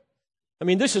 Right? I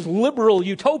mean, this is liberal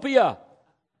utopia.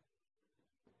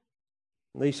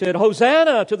 They said,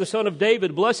 Hosanna to the Son of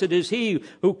David. Blessed is he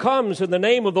who comes in the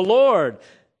name of the Lord.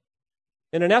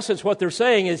 And in essence, what they're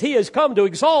saying is, he has come to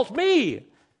exalt me,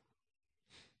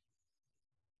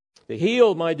 to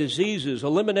heal my diseases,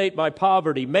 eliminate my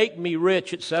poverty, make me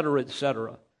rich, etc.,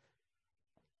 etc.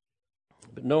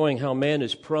 But knowing how man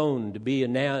is prone to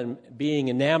being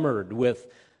enamored with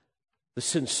the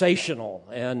sensational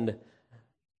and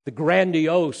the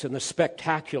grandiose and the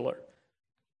spectacular,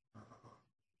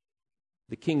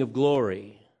 the King of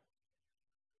Glory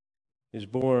is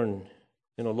born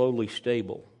in a lowly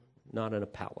stable, not in a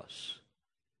palace.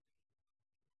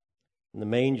 And the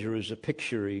manger is a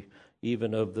picture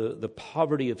even of the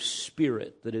poverty of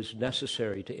spirit that is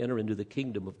necessary to enter into the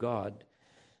kingdom of God,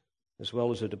 as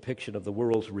well as a depiction of the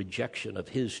world's rejection of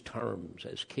his terms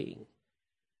as king.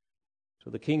 So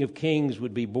the King of Kings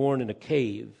would be born in a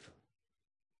cave,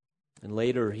 and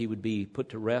later he would be put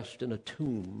to rest in a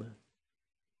tomb.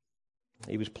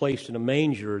 He was placed in a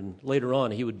manger, and later on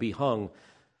he would be hung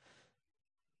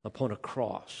upon a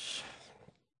cross.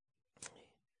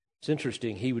 It's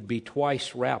interesting, he would be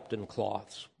twice wrapped in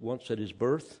cloths, once at his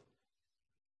birth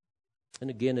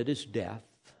and again at his death.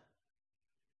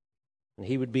 And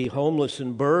he would be homeless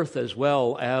in birth as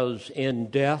well as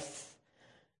in death.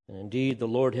 And indeed, the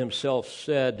Lord himself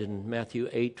said in Matthew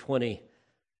 8:20,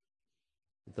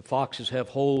 the foxes have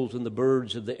holes and the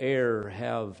birds of the air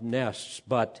have nests,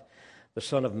 but the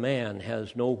Son of Man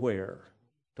has nowhere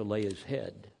to lay his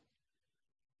head.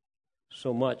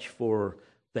 So much for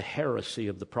the heresy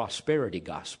of the prosperity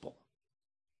gospel.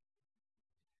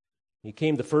 He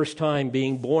came the first time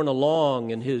being borne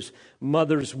along in his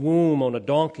mother's womb on a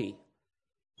donkey,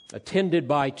 attended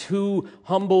by two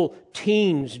humble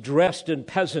teens dressed in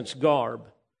peasant's garb.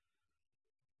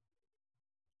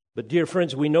 But dear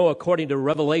friends, we know according to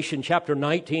Revelation chapter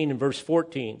 19 and verse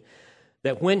 14,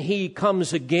 that when he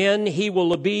comes again, he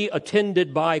will be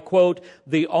attended by, quote,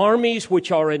 the armies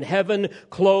which are in heaven,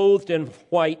 clothed in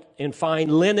white, in fine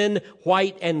linen,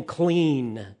 white and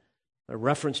clean. A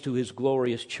reference to his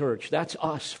glorious church. That's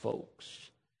us, folks.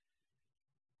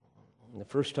 And the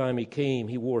first time he came,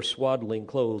 he wore swaddling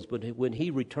clothes, but when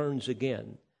he returns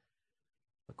again,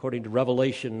 according to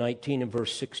Revelation 19 and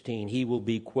verse 16, he will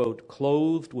be, quote,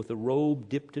 clothed with a robe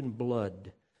dipped in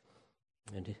blood.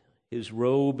 And his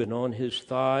robe, and on his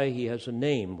thigh he has a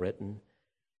name written,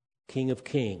 King of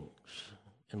Kings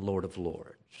and Lord of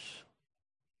Lords.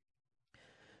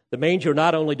 The manger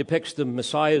not only depicts the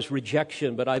Messiah's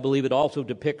rejection, but I believe it also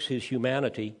depicts his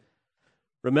humanity.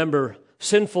 Remember,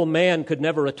 sinful man could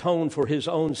never atone for his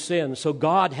own sin, so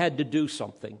God had to do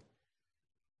something.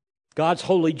 God's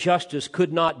holy justice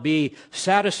could not be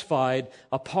satisfied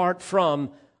apart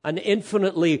from an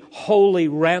infinitely holy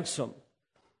ransom.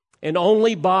 And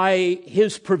only by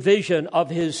his provision of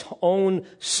his own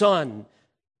Son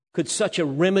could such a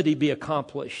remedy be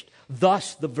accomplished.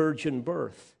 Thus the virgin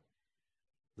birth.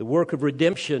 The work of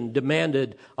redemption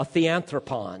demanded a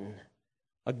theanthropon,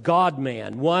 a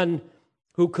God-man, one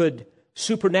who could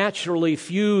supernaturally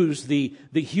fuse the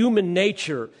human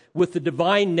nature with the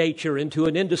divine nature into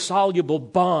an indissoluble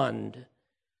bond.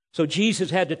 So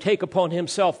Jesus had to take upon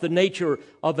himself the nature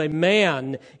of a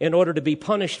man in order to be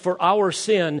punished for our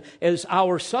sin as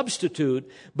our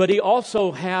substitute, but he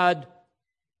also had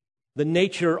the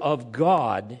nature of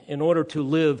God in order to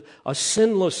live a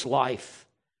sinless life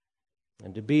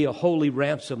and to be a holy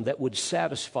ransom that would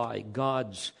satisfy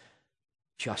God's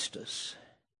justice.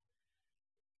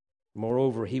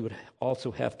 Moreover, he would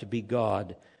also have to be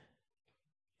God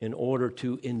in order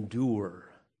to endure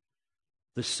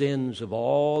the sins of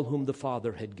all whom the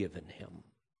Father had given him.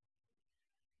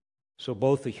 So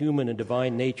both the human and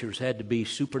divine natures had to be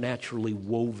supernaturally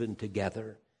woven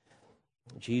together.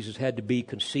 Jesus had to be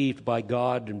conceived by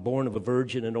God and born of a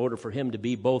virgin in order for him to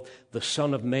be both the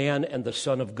Son of Man and the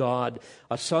Son of God,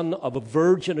 a son of a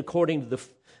virgin according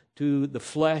to the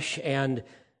flesh, and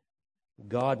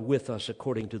God with us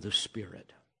according to the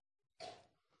Spirit.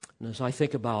 And as I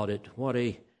think about it,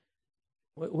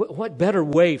 what better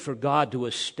way for God to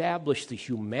establish the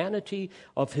humanity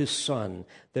of his Son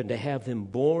than to have him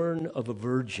born of a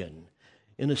virgin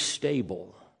in a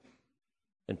stable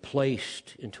and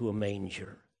placed into a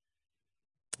manger.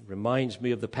 It reminds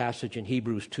me of the passage in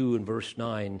Hebrews 2 and verse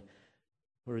 9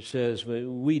 where it says,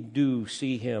 we do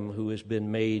see him who has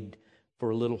been made for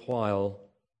a little while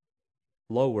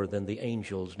lower than the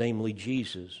angels, namely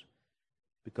Jesus,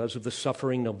 because of the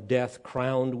suffering of death,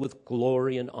 crowned with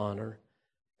glory and honor,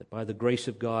 that by the grace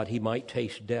of God he might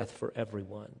taste death for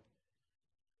everyone.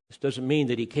 This doesn't mean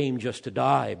that he came just to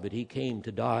die, but he came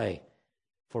to die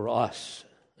for us.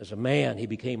 As a man, he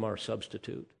became our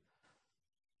substitute.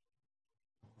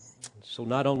 So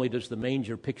not only does the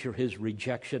manger picture his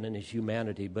rejection and his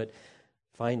humanity, but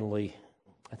finally,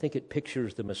 I think it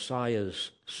pictures the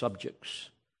Messiah's subjects.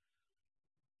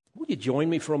 Will you join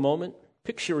me for a moment?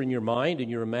 Picture in your mind, in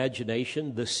your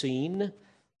imagination, the scene.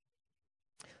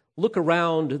 Look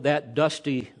around that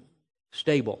dusty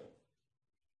stable.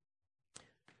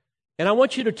 And I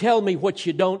want you to tell me what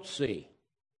you don't see.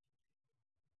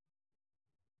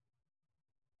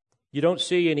 You don't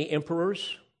see any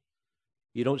emperors.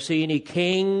 You don't see any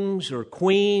kings or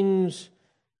queens,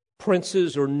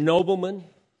 princes or noblemen.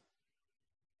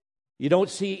 You don't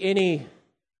see any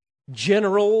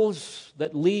generals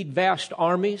that lead vast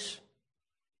armies.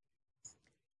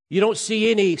 You don't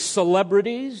see any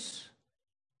celebrities.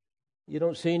 You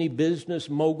don't see any business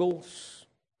moguls.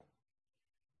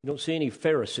 You don't see any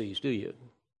Pharisees, do you?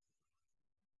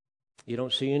 You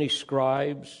don't see any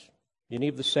scribes, any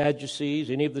of the Sadducees,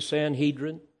 any of the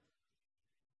Sanhedrin.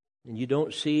 And you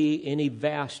don't see any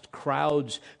vast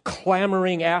crowds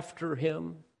clamoring after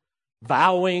him,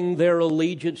 vowing their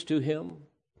allegiance to him.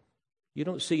 You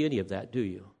don't see any of that, do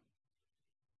you?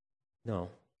 No.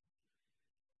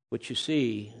 What you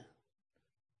see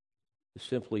is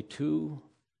simply two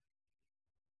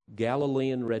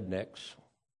Galilean rednecks,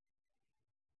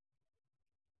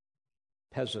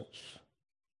 peasants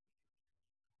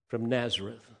from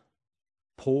Nazareth,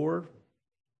 poor,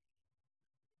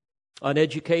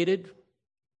 uneducated,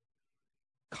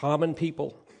 common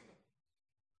people,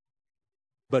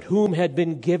 but whom had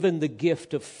been given the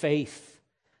gift of faith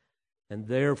and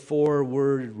therefore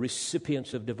were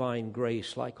recipients of divine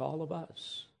grace like all of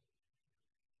us.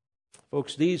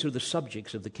 Folks, these are the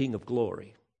subjects of the King of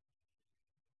Glory,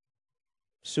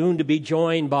 soon to be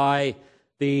joined by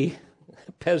the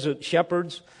peasant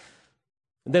shepherds,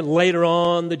 and then later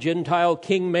on the Gentile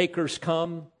kingmakers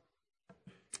come.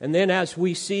 And then as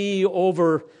we see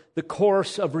over the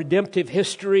course of redemptive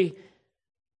history,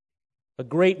 a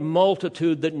great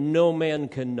multitude that no man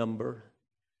can number,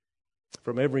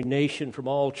 from every nation, from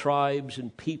all tribes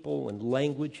and people and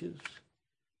languages.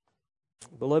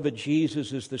 Beloved,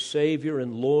 Jesus is the Savior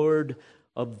and Lord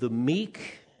of the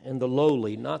meek and the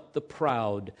lowly, not the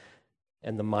proud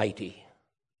and the mighty.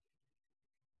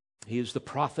 He is the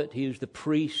prophet, he is the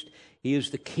priest, he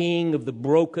is the king of the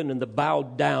broken and the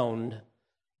bowed down,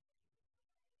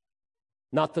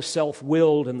 not the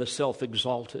self-willed and the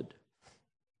self-exalted.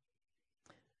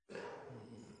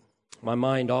 My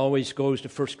mind always goes to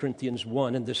 1 Corinthians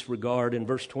 1 in this regard. In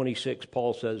verse 26,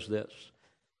 Paul says this,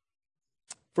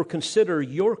 "For consider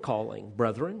your calling,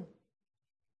 brethren,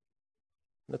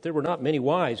 that there were not many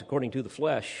wise according to the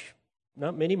flesh,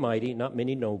 not many mighty, not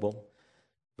many noble,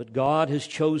 but God has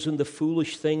chosen the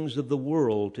foolish things of the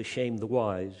world to shame the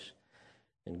wise.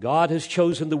 And God has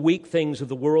chosen the weak things of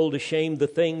the world to shame the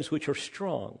things which are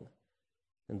strong.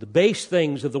 And the base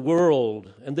things of the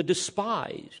world and the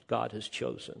despised God has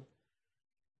chosen.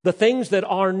 The things that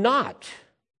are not,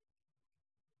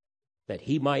 that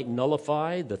he might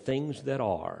nullify the things that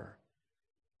are,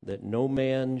 that no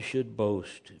man should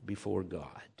boast before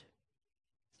God."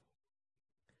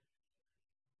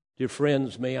 Dear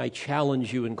friends, may I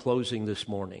challenge you in closing this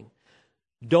morning.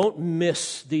 Don't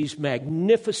miss these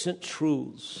magnificent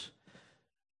truths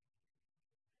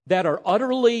that are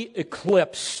utterly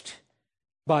eclipsed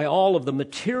by all of the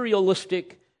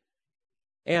materialistic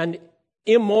and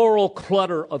immoral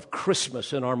clutter of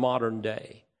Christmas in our modern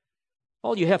day.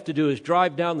 All you have to do is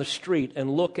drive down the street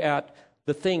and look at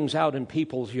the things out in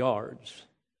people's yards.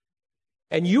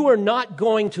 And you are not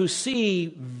going to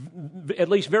see, at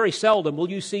least very seldom,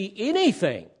 will you see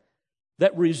anything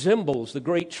that resembles the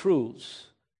great truths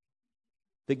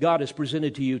that God has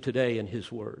presented to you today in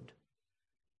His Word.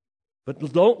 But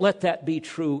don't let that be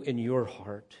true in your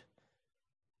heart.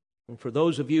 And for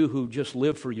those of you who just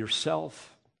live for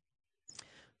yourself,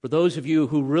 for those of you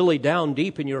who really down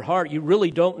deep in your heart, you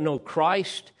really don't know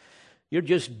Christ, you're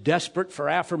just desperate for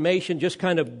affirmation, just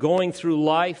kind of going through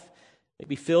life,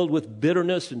 maybe filled with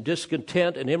bitterness and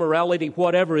discontent and immorality,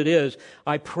 whatever it is,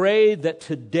 I pray that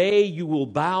today you will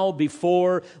bow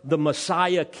before the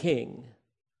Messiah King,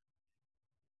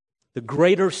 the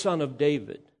greater Son of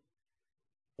David.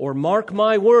 Or mark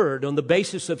my word on the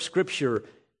basis of Scripture,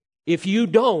 if you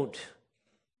don't,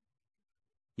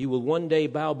 you will one day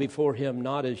bow before him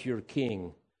not as your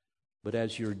king, but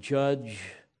as your judge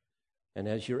and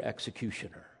as your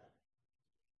executioner.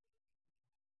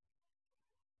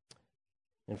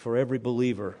 And for every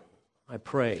believer, I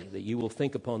pray that you will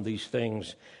think upon these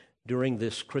things during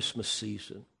this Christmas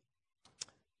season.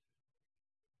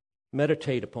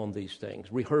 Meditate upon these things.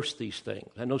 Rehearse these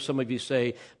things. I know some of you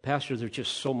say, Pastor, there's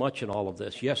just so much in all of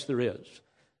this. Yes, there is.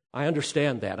 I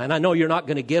understand that. And I know you're not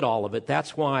going to get all of it.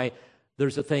 That's why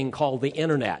there's a thing called the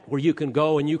internet where you can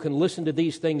go and you can listen to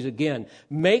these things again.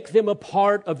 Make them a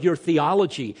part of your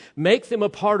theology. Make them a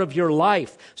part of your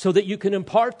life so that you can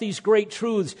impart these great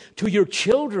truths to your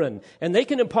children and they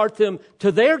can impart them to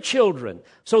their children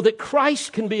so that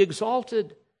Christ can be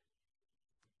exalted.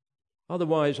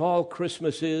 Otherwise, all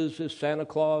Christmas is Santa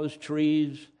Claus,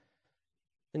 trees,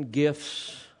 and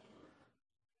gifts,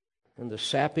 and the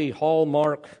sappy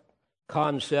Hallmark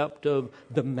concept of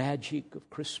the magic of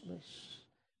Christmas,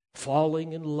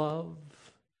 falling in love.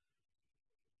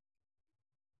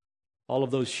 All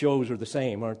of those shows are the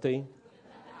same, aren't they?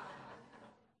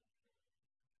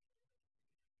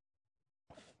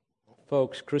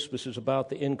 Folks, Christmas is about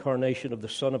the incarnation of the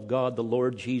Son of God, the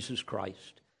Lord Jesus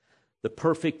Christ, the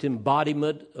perfect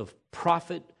embodiment of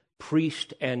prophet,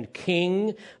 priest, and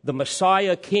king, the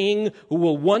Messiah king who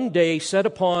will one day set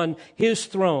upon his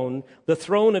throne, the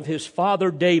throne of his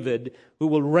father David, who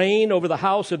will reign over the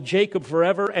house of Jacob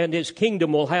forever, and his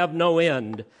kingdom will have no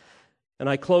end. And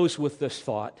I close with this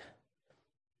thought.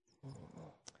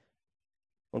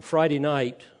 On Friday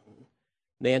night,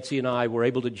 Nancy and I were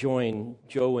able to join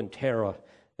Joe and Tara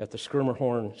at the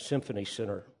Schermerhorn Symphony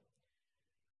Center,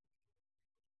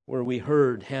 where we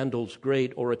heard Handel's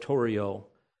great oratorio,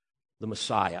 The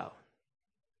Messiah,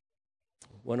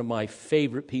 one of my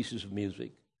favorite pieces of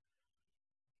music.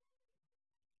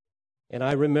 And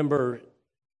I remember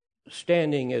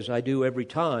standing, as I do every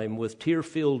time, with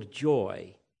tear-filled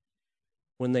joy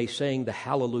when they sang the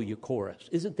Hallelujah chorus.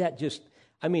 Isn't that just,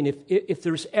 I mean, if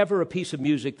there's ever a piece of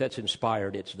music that's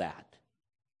inspired, it's that.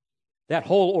 That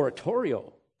whole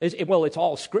oratorio, it's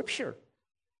all Scripture.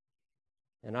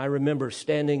 And I remember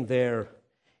standing there,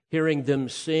 hearing them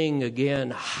sing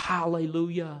again,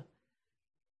 Hallelujah,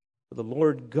 for the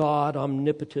Lord God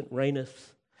omnipotent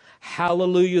reigneth.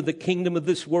 Hallelujah, the kingdom of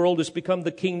this world has become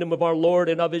the kingdom of our Lord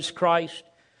and of his Christ.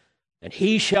 And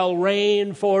he shall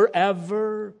reign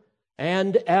forever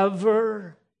and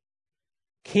ever.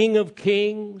 King of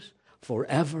kings,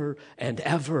 forever and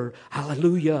ever.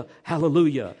 Hallelujah,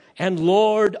 hallelujah. And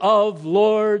Lord of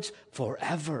lords,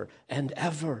 forever and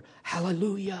ever.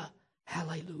 Hallelujah,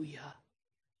 hallelujah.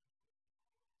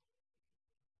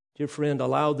 Dear friend,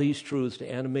 allow these truths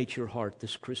to animate your heart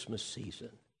this Christmas season.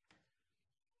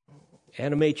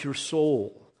 Animate your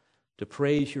soul to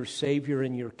praise your Savior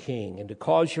and your King, and to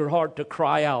cause your heart to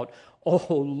cry out,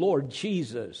 oh, Lord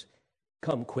Jesus,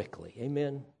 come quickly.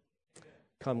 Amen?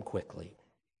 Come quickly.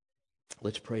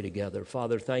 Let's pray together.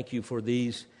 Father, thank you for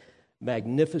these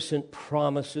magnificent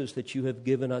promises that you have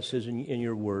given us in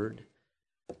your word.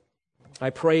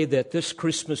 I pray that this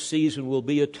Christmas season will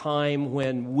be a time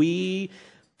when we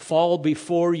fall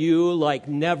before you like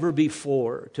never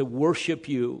before to worship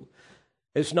you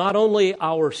as not only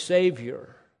our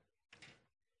Savior,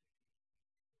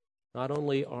 not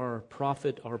only our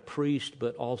prophet, our priest,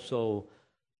 but also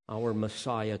our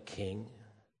Messiah King.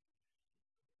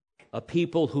 A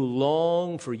people who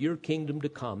long for your kingdom to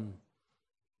come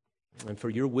and for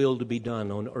your will to be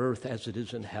done on earth as it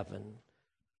is in heaven.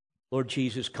 Lord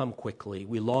Jesus, come quickly.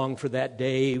 We long for that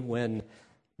day when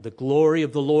the glory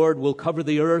of the Lord will cover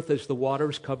the earth as the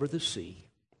waters cover the sea.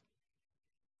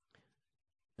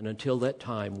 And until that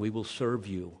time, we will serve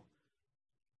you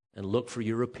and look for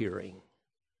your appearing.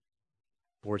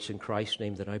 For it's in Christ's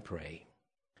name that I pray.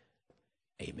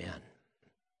 Amen.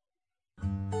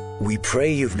 We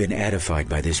pray you've been edified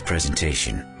by this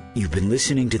presentation. You've been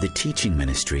listening to the teaching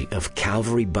ministry of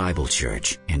Calvary Bible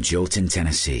Church in Jolton,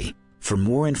 Tennessee. For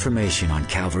more information on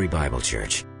Calvary Bible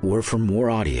Church or for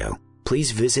more audio, please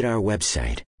visit our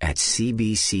website at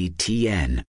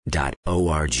cbctn.org.